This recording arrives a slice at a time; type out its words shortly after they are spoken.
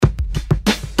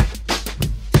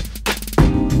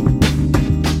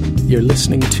You're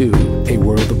listening to A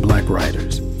World of Black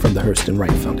Writers from the Hurston Wright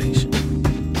Foundation.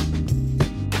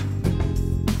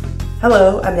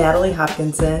 Hello, I'm Natalie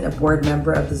Hopkinson, a board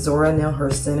member of the Zora Neale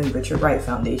Hurston and Richard Wright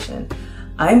Foundation.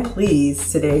 I'm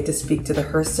pleased today to speak to the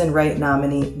Hurston Wright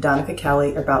nominee, Donika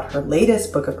Kelly, about her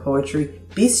latest book of poetry,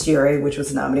 Bestiary, which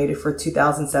was nominated for a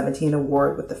 2017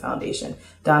 award with the foundation.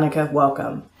 Donika,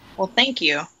 welcome. Well, thank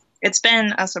you. It's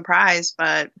been a surprise,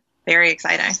 but very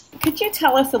exciting. Could you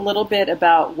tell us a little bit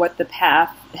about what the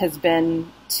path has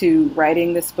been to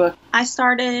writing this book? I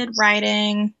started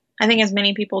writing, I think as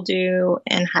many people do,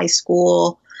 in high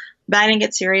school, but I didn't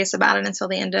get serious about it until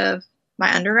the end of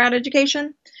my undergrad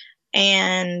education.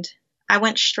 And I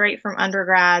went straight from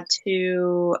undergrad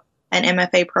to an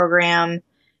MFA program.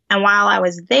 And while I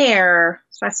was there,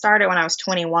 so I started when I was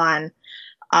 21,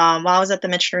 while I was at the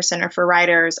Michener Center for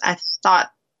Writers, I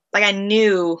thought, I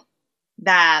knew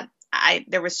that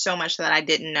there was so much that I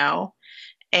didn't know.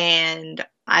 And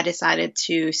I decided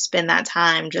to spend that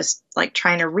time just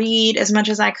trying to read as much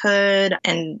as I could.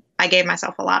 And I gave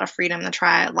myself a lot of freedom to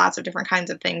try lots of different kinds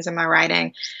of things in my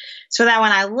writing. So that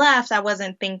when I left, I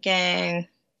wasn't thinking,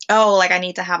 I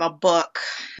need to have a book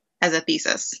as a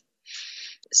thesis.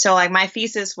 So my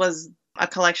thesis was a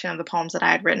collection of the poems that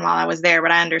I had written while I was there,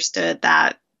 but I understood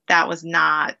that that was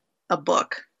not a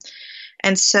book.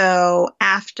 And so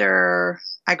after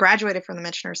I graduated from the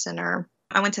Michener Center,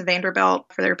 I went to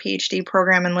Vanderbilt for their PhD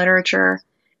program in literature.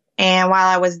 And while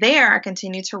I was there, I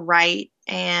continued to write.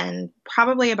 And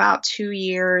probably about 2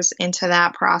 years into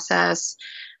that process,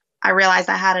 I realized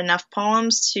I had enough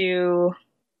poems to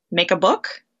make a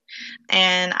book.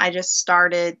 And I just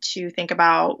started to think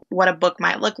about what a book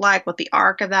might look like, what the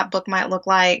arc of that book might look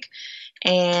like.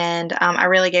 And I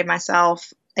really gave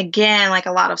myself, again,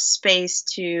 a lot of space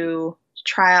to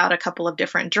try out a couple of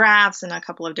different drafts and a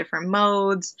couple of different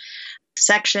modes,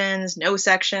 sections, no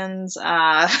sections,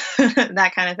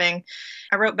 that kind of thing.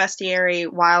 I wrote Bestiary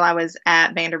while I was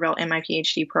at Vanderbilt in my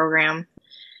PhD program.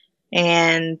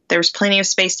 And there's plenty of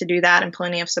space to do that and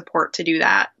plenty of support to do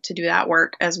that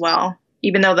work as well,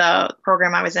 even though the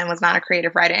program I was in was not a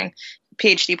creative writing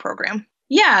PhD program.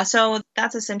 Yeah, so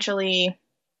that's essentially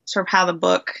sort of how the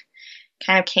book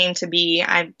kind of came to be.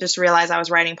 I just realized I was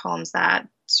writing poems that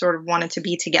sort of wanted to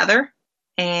be together,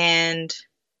 and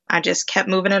I just kept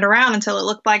moving it around until it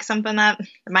looked like something that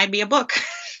might be a book.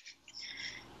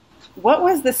 What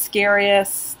was the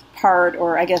scariest part,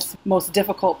 or I guess most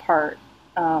difficult part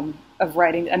of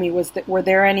writing? I mean, were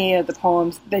there any of the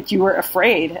poems that you were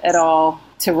afraid at all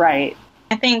to write?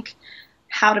 I think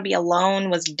How to Be Alone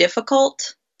was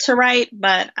difficult to write,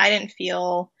 but I didn't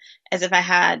feel as if I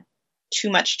had too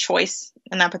much choice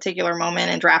in that particular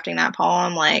moment in drafting that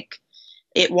poem.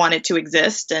 It wanted to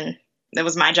exist, and it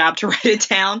was my job to write it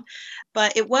down.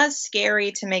 But it was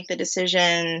scary to make the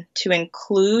decision to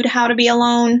include How to Be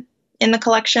Alone in the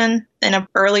collection. In an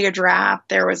earlier draft,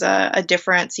 there was a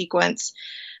different sequence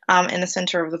in the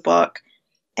center of the book.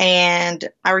 And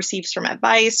I received some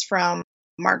advice from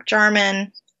Mark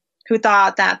Jarman, who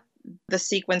thought that the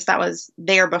sequence that was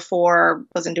there before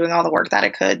wasn't doing all the work that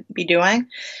it could be doing.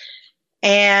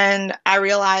 And I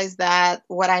realized that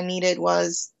what I needed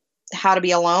was How to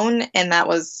Be Alone, and that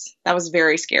was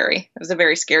very scary. It was a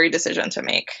very scary decision to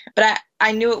make, but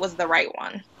I knew it was the right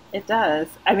one. It does.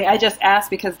 I mean, I just asked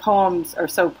because poems are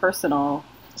so personal.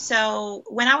 So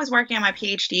when I was working on my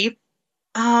PhD,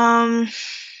 I'd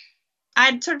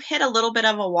sort of hit a little bit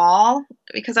of a wall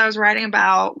because I was writing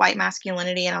about white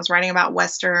masculinity and I was writing about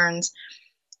Westerns,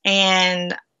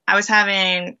 and I was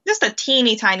having just a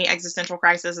teeny tiny existential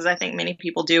crisis, as I think many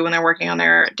people do when they're working on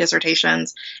their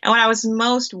dissertations. And what I was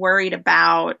most worried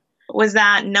about was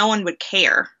that no one would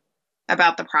care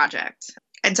about the project.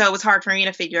 And so it was hard for me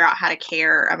to figure out how to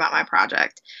care about my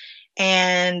project.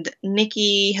 And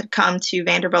Nikki had come to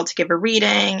Vanderbilt to give a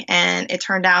reading, and it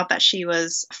turned out that she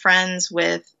was friends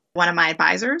with one of my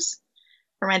advisors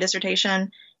for my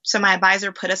dissertation. So my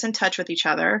advisor put us in touch with each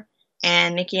other.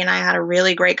 And Nikki and I had a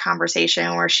really great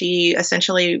conversation where she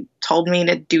essentially told me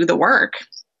to do the work.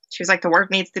 She was like, the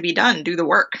work needs to be done, do the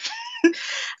work.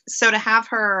 So to have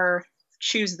her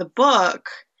choose the book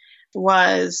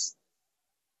was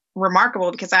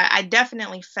remarkable because I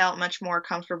definitely felt much more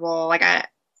comfortable,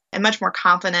 and much more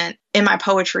confident in my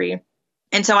poetry.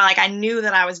 And so I knew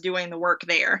that I was doing the work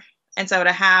there. And so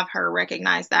to have her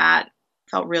recognize that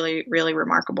felt really, really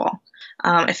remarkable.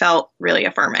 It felt really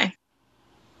affirming.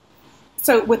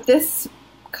 So with this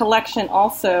collection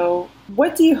also,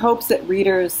 what do you hope that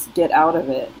readers get out of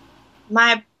it?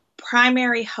 My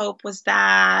primary hope was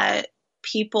that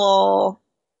people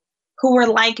who were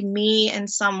like me in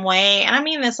some way, and I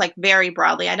mean this very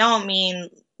broadly, I don't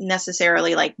mean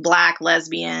necessarily like Black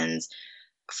lesbians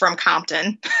from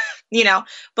Compton,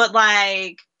 but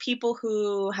like people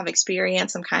who have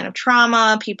experienced some kind of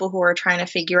trauma, people who are trying to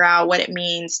figure out what it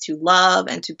means to love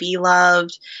and to be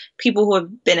loved, people who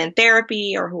have been in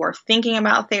therapy or who are thinking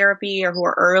about therapy or who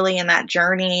are early in that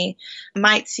journey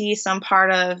might see some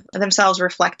part of themselves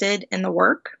reflected in the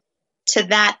work. To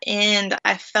that end,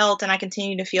 I felt and I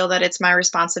continue to feel that it's my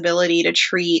responsibility to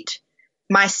treat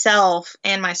myself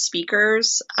and my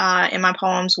speakers in my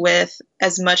poems with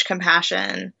as much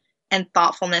compassion and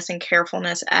thoughtfulness and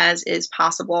carefulness as is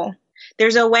possible.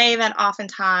 There's a way that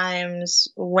oftentimes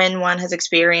when one has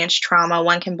experienced trauma,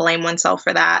 one can blame oneself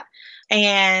for that.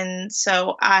 And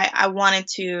so I wanted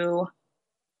to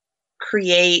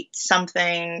create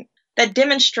something that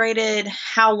demonstrated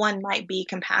how one might be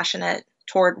compassionate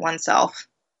toward oneself.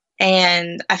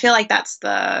 And I feel like that's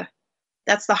the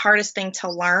hardest thing to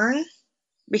learn,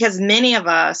 because many of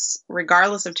us,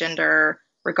 regardless of gender,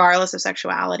 regardless of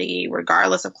sexuality,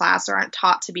 regardless of class, aren't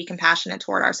taught to be compassionate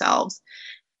toward ourselves.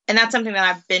 And that's something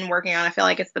that I've been working on. I feel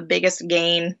like it's the biggest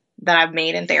gain that I've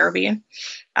made in therapy.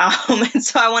 And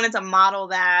so I wanted to model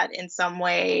that in some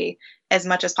way as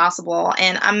much as possible.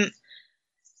 And I'm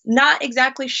not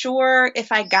exactly sure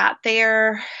if I got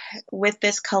there with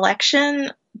this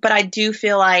collection, but I do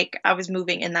feel like I was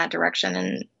moving in that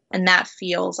direction. And that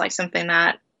feels like something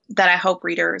that I hope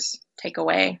readers take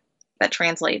away that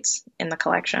translates in the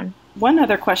collection. One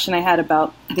other question I had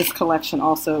about this collection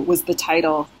also was the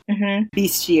title,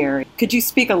 Bestiary. Could you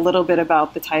speak a little bit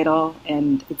about the title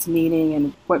and its meaning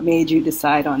and what made you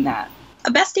decide on that?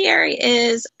 A bestiary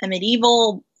is a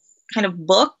medieval kind of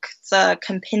book. It's a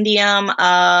compendium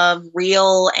of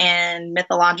real and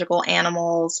mythological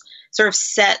animals sort of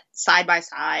set side by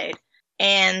side.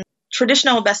 And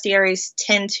traditional bestiaries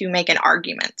tend to make an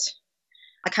argument,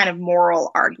 a kind of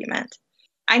moral argument.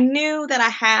 I knew that I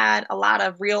had a lot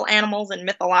of real animals and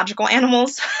mythological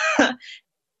animals.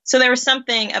 So there was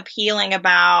something appealing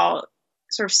about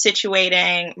sort of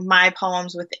situating my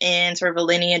poems within sort of a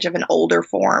lineage of an older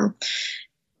form,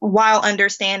 while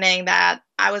understanding that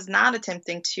I was not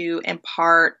attempting to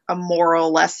impart a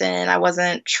moral lesson. I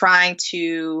wasn't trying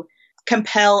to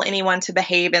compel anyone to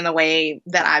behave in the way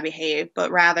that I behave,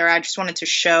 but rather I just wanted to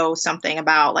show something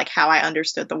about like how I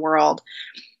understood the world.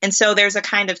 And so there's a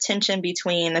kind of tension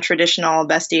between the traditional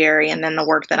bestiary and then the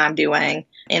work that I'm doing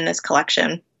in this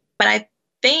collection. But I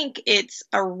think it's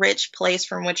a rich place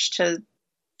from which to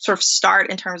sort of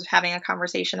start in terms of having a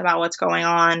conversation about what's going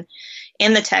on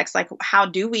in the text. Like, how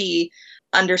do we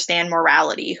understand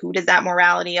morality? Who does that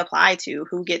morality apply to?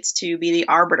 Who gets to be the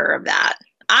arbiter of that?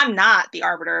 I'm not the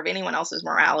arbiter of anyone else's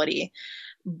morality,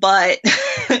 but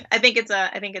I think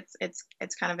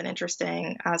it's kind of an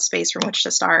interesting space from which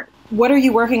to start. What are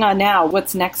you working on now?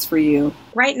 What's next for you?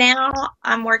 Right now,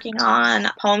 I'm working on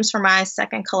poems for my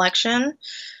second collection.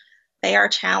 They are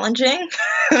challenging,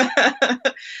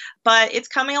 but it's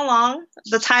coming along.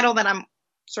 The title that I'm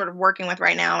sort of working with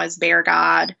right now is Bear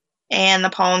God, and the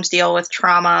poems deal with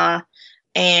trauma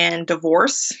and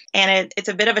divorce. And it's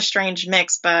a bit of a strange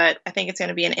mix, but I think it's going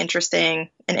to be an interesting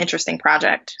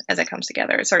project as it comes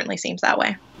together. It certainly seems that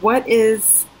way. What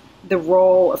is the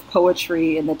role of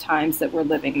poetry in the times that we're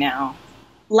living now?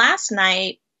 Last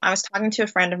night, I was talking to a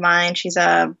friend of mine. She's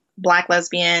a Black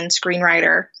lesbian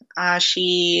screenwriter.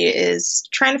 She is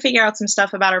trying to figure out some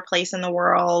stuff about her place in the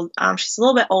world. She's a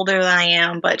little bit older than I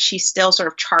am, but she's still sort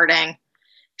of charting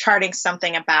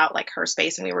something about like her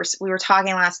space. And we were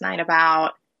talking last night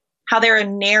about how there are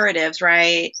narratives,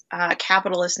 right?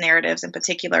 Capitalist narratives in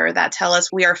particular, that tell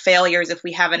us we are failures if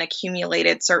we haven't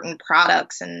accumulated certain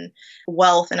products and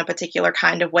wealth in a particular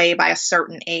kind of way by a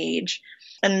certain age.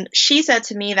 And she said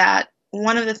to me that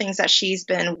one of the things that she's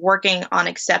been working on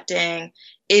accepting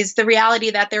is the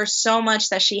reality that there's so much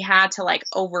that she had to like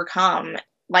overcome,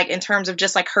 like in terms of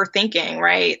just like her thinking,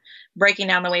 right? Breaking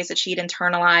down the ways that she'd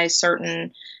internalized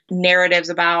certain narratives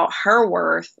about her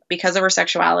worth because of her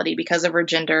sexuality, because of her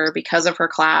gender, because of her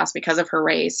class, because of her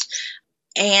race.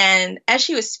 And as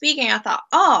she was speaking, I thought,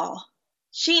 oh,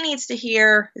 she needs to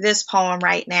hear this poem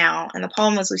right now. And the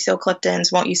poem was Lucille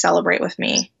Clifton's Won't You Celebrate With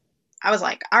Me? I was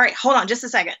like, all right, hold on just a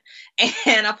second.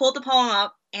 And I pulled the poem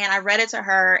up and I read it to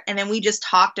her. And then we just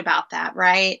talked about that,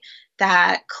 right?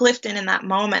 That Clifton in that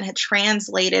moment had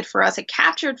translated for us, had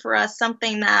captured for us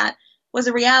something that was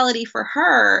a reality for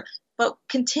her, but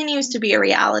continues to be a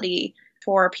reality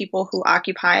for people who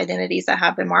occupy identities that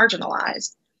have been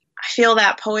marginalized. I feel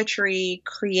that poetry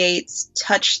creates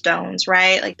touchstones,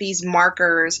 right? Like these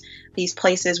markers, these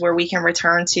places where we can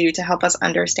return to help us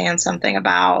understand something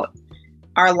about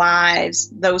our lives,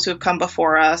 those who have come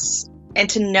before us, and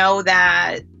to know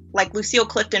that Like Lucille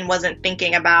Clifton wasn't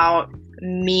thinking about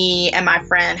me and my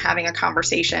friend having a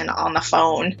conversation on the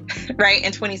phone, right,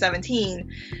 in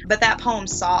 2017. But that poem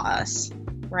saw us,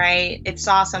 right? It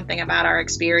saw something about our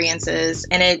experiences,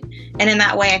 and in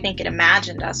that way, I think it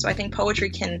imagined us. So I think poetry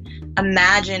can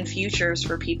imagine futures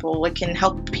for people. It can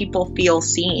help people feel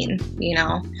seen, you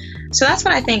know? So that's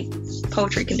what I think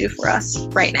poetry can do for us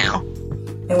right now.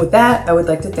 And with that, I would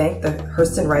like to thank the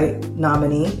Hurston Wright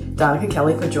nominee, Donika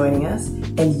Kelly, for joining us,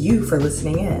 and you for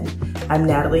listening in. I'm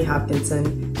Natalie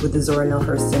Hopkinson with the Zora Neale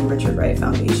Hurston Richard Wright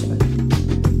Foundation.